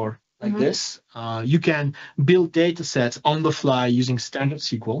offline store like this, you can build data sets on the fly using standard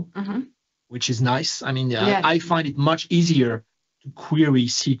SQL, which is nice. I mean, I find it much easier to query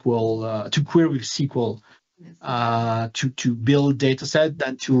SQL, to build data set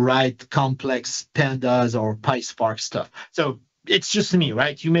than to write complex pandas or PySpark stuff. So it's just me,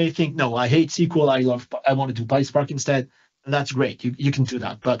 right? You may think, no, I hate SQL. I want to do PySpark instead. And that's great. You can do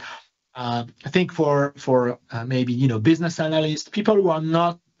that. But I think for maybe business analysts, people who are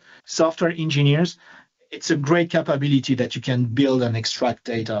not software engineers, it's a great capability that you can build and extract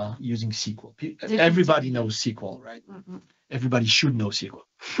data using SQL. Everybody knows SQL, right? Everybody should know SQL.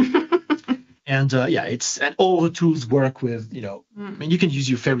 And and all the tools work with, I mean, you can use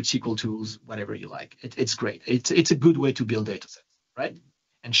your favorite SQL tools, whatever you like. It's great. It's a good way to build data sets, right?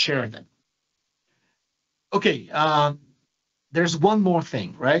 And share them. Okay, there's one more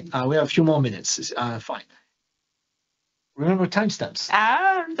thing, right? We have a few more minutes. Fine. Remember timestamps.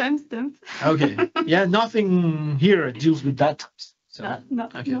 Timestamps. Okay. Yeah, nothing here deals with that. So,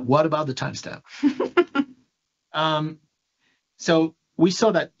 okay. No. What about the timestamp? So we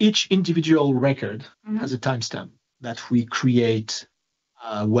saw that each individual record has a timestamp that we create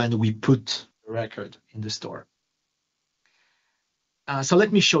when we put the record in the store. So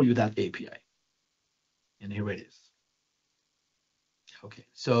let me show you that API. And here it is. Okay,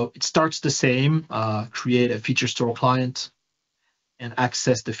 so it starts the same, create a feature store client and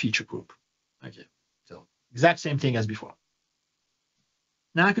access the feature group. Okay, so exact same thing as before.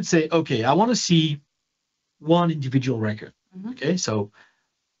 Now I could say, okay, I want to see one individual record. Okay, so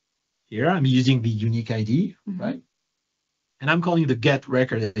here I'm using the unique ID, right? and I'm calling the get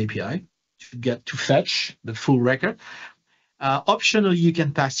record API to fetch the full record. Optionally, you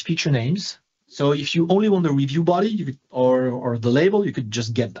can pass feature names. So if you only want the review body or the label, you could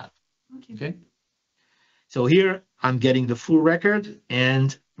just get that. Okay. So here I'm getting the full record,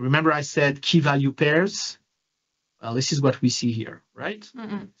 and remember I said key value pairs. Well, this is what we see here, right?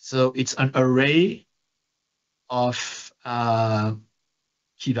 So it's an array of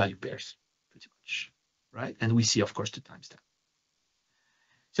key value pairs, pretty much, right? And we see, of course, the timestamp.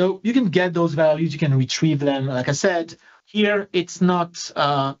 So you can get those values, you can retrieve them. Like I said, here it's not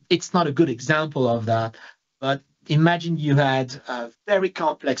a good example of that, but imagine you had very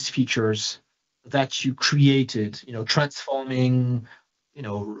complex features that you created, transforming,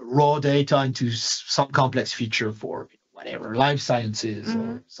 raw data into some complex feature for whatever, life sciences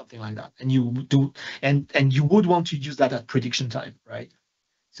or something like that. And you would want to use that at prediction time, right?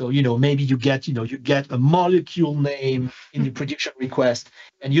 So, maybe you get a molecule name in the prediction request,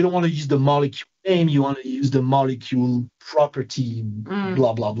 and you don't want to use the molecule name, you want to use the molecule property,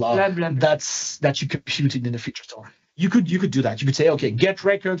 blah, blah, blah. That you computed in the feature store. You could do that. You could say, okay, get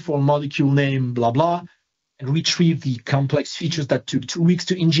record for molecule name, blah, blah, and retrieve the complex features that took 2 weeks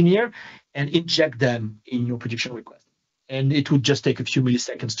to engineer and inject them in your prediction request. And it would just take a few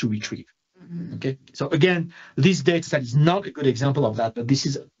milliseconds to retrieve. Okay, so again, this data set is not a good example of that, but this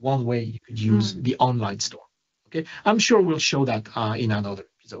is one way you could use the online store. Okay, I'm sure we'll show that in another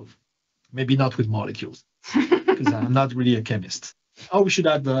episode. Maybe not with molecules, because I'm not really a chemist. Oh, we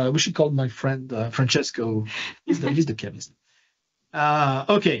should call my friend Francesco. He's the chemist.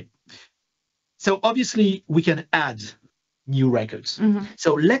 Okay, so obviously we can add new records.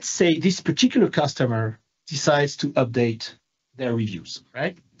 So let's say this particular customer decides to update their reviews,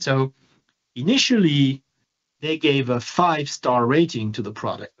 right? So initially, they gave a 5-star rating to the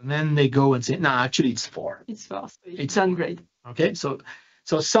product, and then they go and say, "No, actually, it's 4." It's 4. So it's downgrade. Okay, so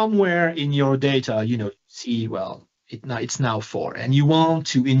somewhere in your data, you see, well, it's now 4, and you want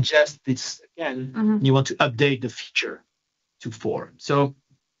to ingest this again. You want to update the feature to 4. So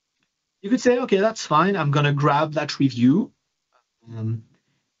you could say, "Okay, that's fine. I'm going to grab that review,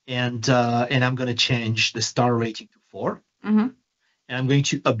 and I'm going to change the star rating to 4, and I'm going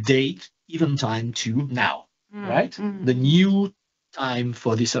to update event time to now, right? The new time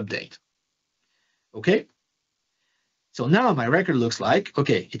for this update." Okay. So now my record looks like,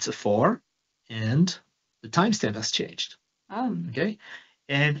 okay, it's a 4, and the timestamp has changed. Okay.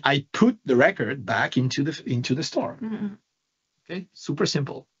 And I put the record back into the store. Okay. Super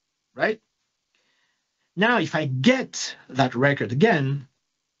simple, right? Now, if I get that record again,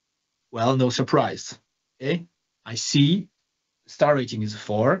 well, no surprise. Okay. I see star rating is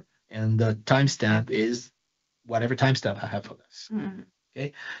 4. And the timestamp is whatever timestamp I have for this.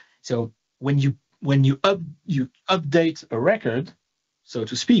 Okay, so when you update a record, so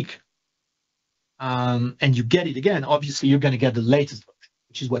to speak, and you get it again, obviously you're going to get the latest version,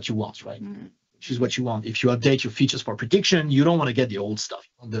 which is what you want, right? Which is what you want. If you update your features for prediction, you don't want to get the old stuff.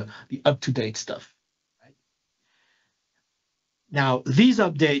 You want the up-to-date stuff. Right? Now, these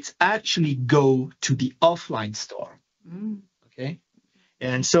updates actually go to the offline store. Okay.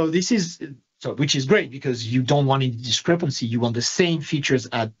 And so which is great because you don't want any discrepancy. You want the same features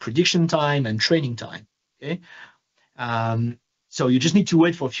at prediction time and training time. Okay. So you just need to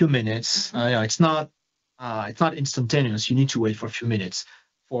wait for a few minutes. It's not instantaneous. You need to wait for a few minutes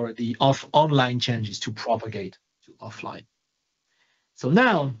for the online changes to propagate to offline. So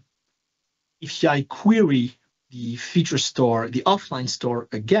now, if I query the feature store, the offline store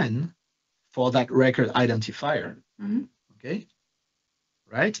again for that record identifier, okay.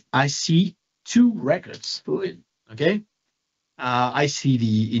 Right, I see 2 records. Okay, I see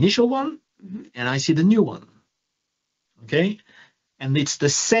the initial one and I see the new one. Okay, and it's the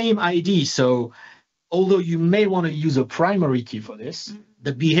same ID. So although you may want to use a primary key for this,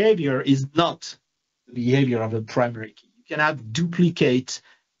 the behavior is not the behavior of a primary key. You can have duplicated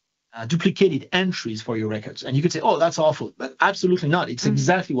entries for your records, and you could say, "Oh, that's awful," but absolutely not. It's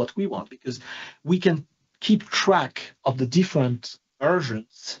exactly what we want because we can keep track of the different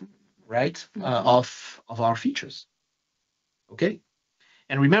versions, right, of our features. Okay,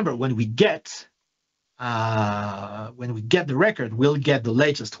 and remember, when we get the record, we'll get the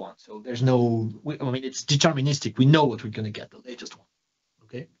latest one. So there's it's deterministic. We know what we're going to get, the latest one.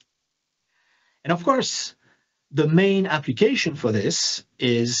 Okay, and of course, the main application for this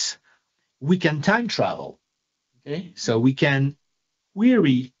is we can time travel. Okay, so we can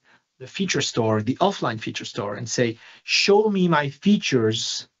query the feature store, the offline feature store, and say, show me my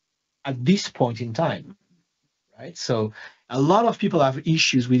features at this point in time, right? So a lot of people have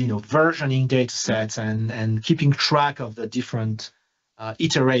issues with versioning data sets and keeping track of the different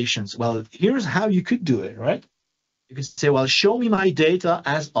iterations. Well, here's how you could do it, right? You could say, well, show me my data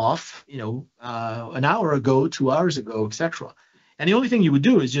as of an hour ago, 2 hours ago, etc. And the only thing you would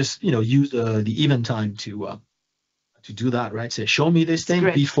do is just use the event time to do that, right? Say, show me this thing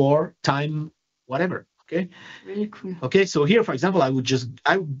before time, whatever. Okay. Really cool. Okay, so here, for example, I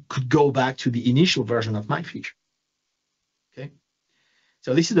could go back to the initial version of my feature. Okay,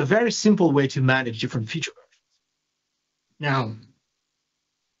 so this is a very simple way to manage different feature versions. Now,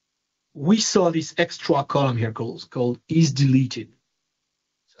 we saw this extra column here called is deleted.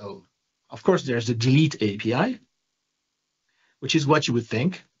 So, of course, there's the delete API, which is what you would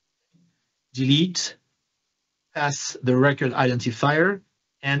think. Delete, pass the record identifier,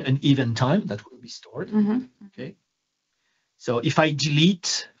 and an event time that will be stored. Mm-hmm. Okay. So if I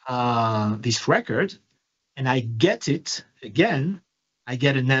delete this record and I get it again, I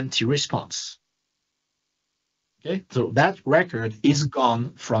get an empty response. Okay. So that record is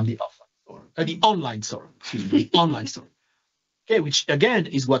gone from the offline store, the online store. Excuse me, the online store. Okay, which again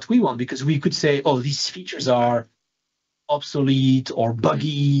is what we want, because we could say, oh, these features are obsolete or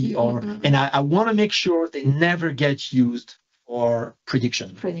buggy, and I want to make sure they never get used for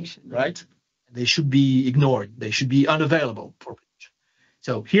prediction, right? They should be ignored. They should be unavailable for prediction.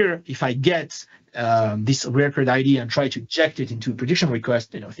 So here, if I get this record ID and try to inject it into a prediction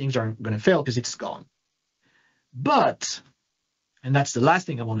request, things are going to fail because it's gone. But, and that's the last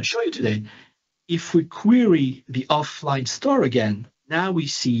thing I want to show you today, if we query the offline store again, now we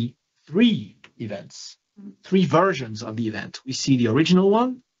see 3 events, 3 versions of the event. We see the original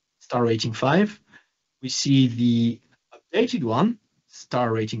one, star rating 5. We see the updated one,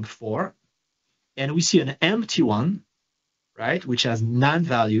 star rating 4. And we see an empty one, right, which has none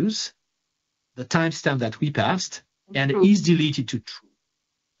values, the timestamp that we passed, and is deleted to true.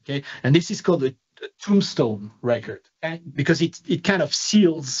 Okay, and this is called a tombstone record, okay? Because it kind of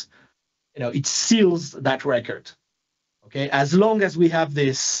seals, it seals that record. Okay, as long as we have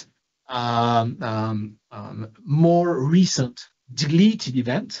this more recent deleted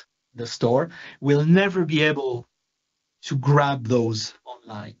event, the store will never be able to grab those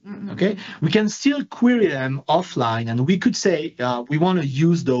online. Okay, we can still query them offline, and we could say we want to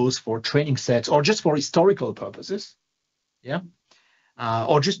use those for training sets or just for historical purposes,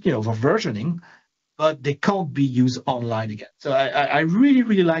 or just for versioning, but they can't be used online again. So I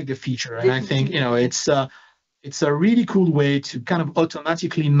really like the feature, and I think it's a really cool way to kind of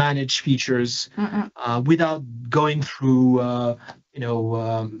automatically manage features without going through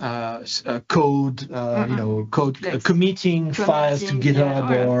code, committing files to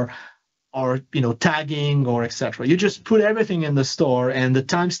GitHub or tagging or etc. You just put everything in the store, and the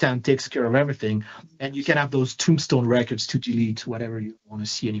timestamp takes care of everything, and you can have those tombstone records to delete whatever you want to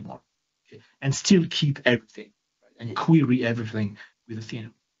see anymore, and still keep everything, right? And query everything with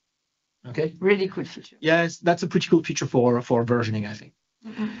Athena. Okay. Really cool feature. Yes, that's a pretty cool feature for versioning, I think.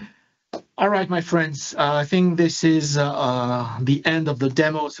 All right, my friends. I think this is the end of the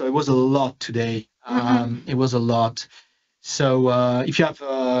demo. So it was a lot today. It was a lot. So if you have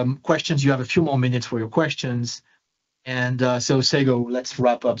questions, you have a few more minutes for your questions. And so Sego, let's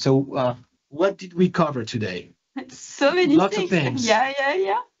wrap up. So what did we cover today? So many Lots of things.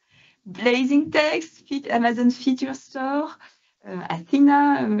 Yeah. Blazing text, Amazon Feature Store,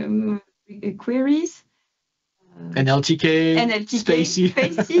 Athena queries, NLTK, Spacey,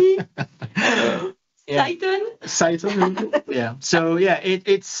 Cyton, yeah. So yeah,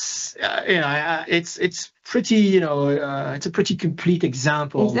 it's pretty, it's a pretty complete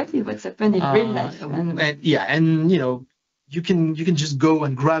example. Exactly what's happened in real life. And you can just go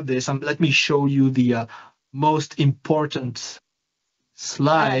and grab this. And let me show you the most important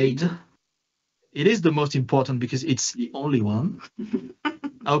slide. It is the most important because it's the only one.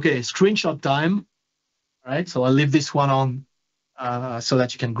 Okay, screenshot time. All right, so I'll leave this one on so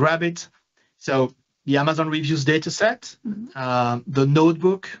that you can grab it. So the Amazon Reviews dataset, the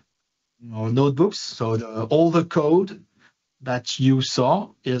notebook or notebooks. So all the code that you saw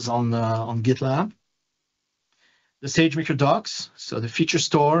is on GitLab. The SageMaker docs, so the feature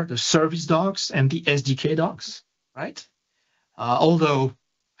store, the service docs, and the SDK docs, right? Although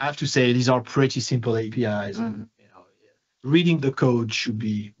I have to say these are pretty simple APIs. And, reading the code should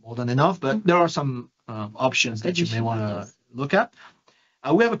be more than enough, but there are some options that you may want to look at.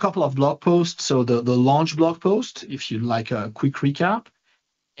 We have a couple of blog posts. So the launch blog post, if you'd like a quick recap,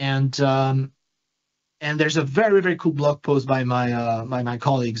 and there's a very, very cool blog post by my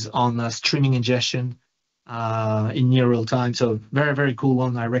colleagues on streaming ingestion in near real time. So very, very cool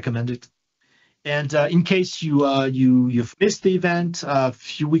one. I recommend it. And in case you've missed the event, a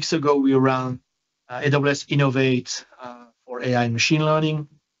few weeks ago we were around AWS Innovate for AI and machine learning.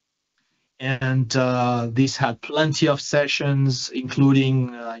 And this had plenty of sessions,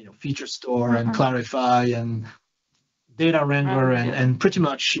 including Feature Store and Clarify and Data Wrangler and pretty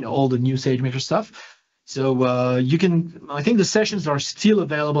much all the new SageMaker stuff. So you can, I think the sessions are still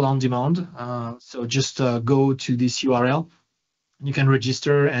available on demand. So just go to this URL. You can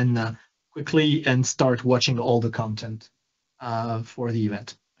register and quickly and start watching all the content for the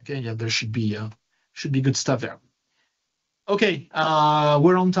event. Okay, yeah, there should be good stuff there. Okay,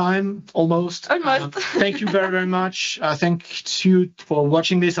 we're on time almost. Thank you very much. Thank you for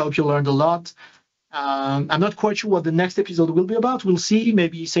watching this. I hope you learned a lot. I'm not quite sure what the next episode will be about. We'll see,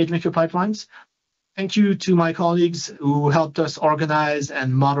 maybe SageMaker pipelines. Thank you to my colleagues who helped us organize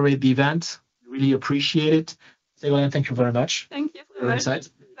and moderate the event. Really appreciate it. Ségolène, thank you very much. Thank you for your insights.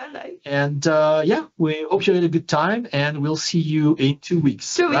 Bye-bye. And yeah, we hope you had a good time, and we'll see you in 2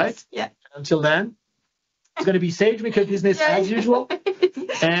 weeks. 2 weeks, right? Yeah. Until then, it's going to be SageMaker business as usual.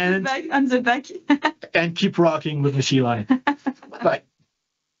 And back on the back. And keep rocking with machine learning.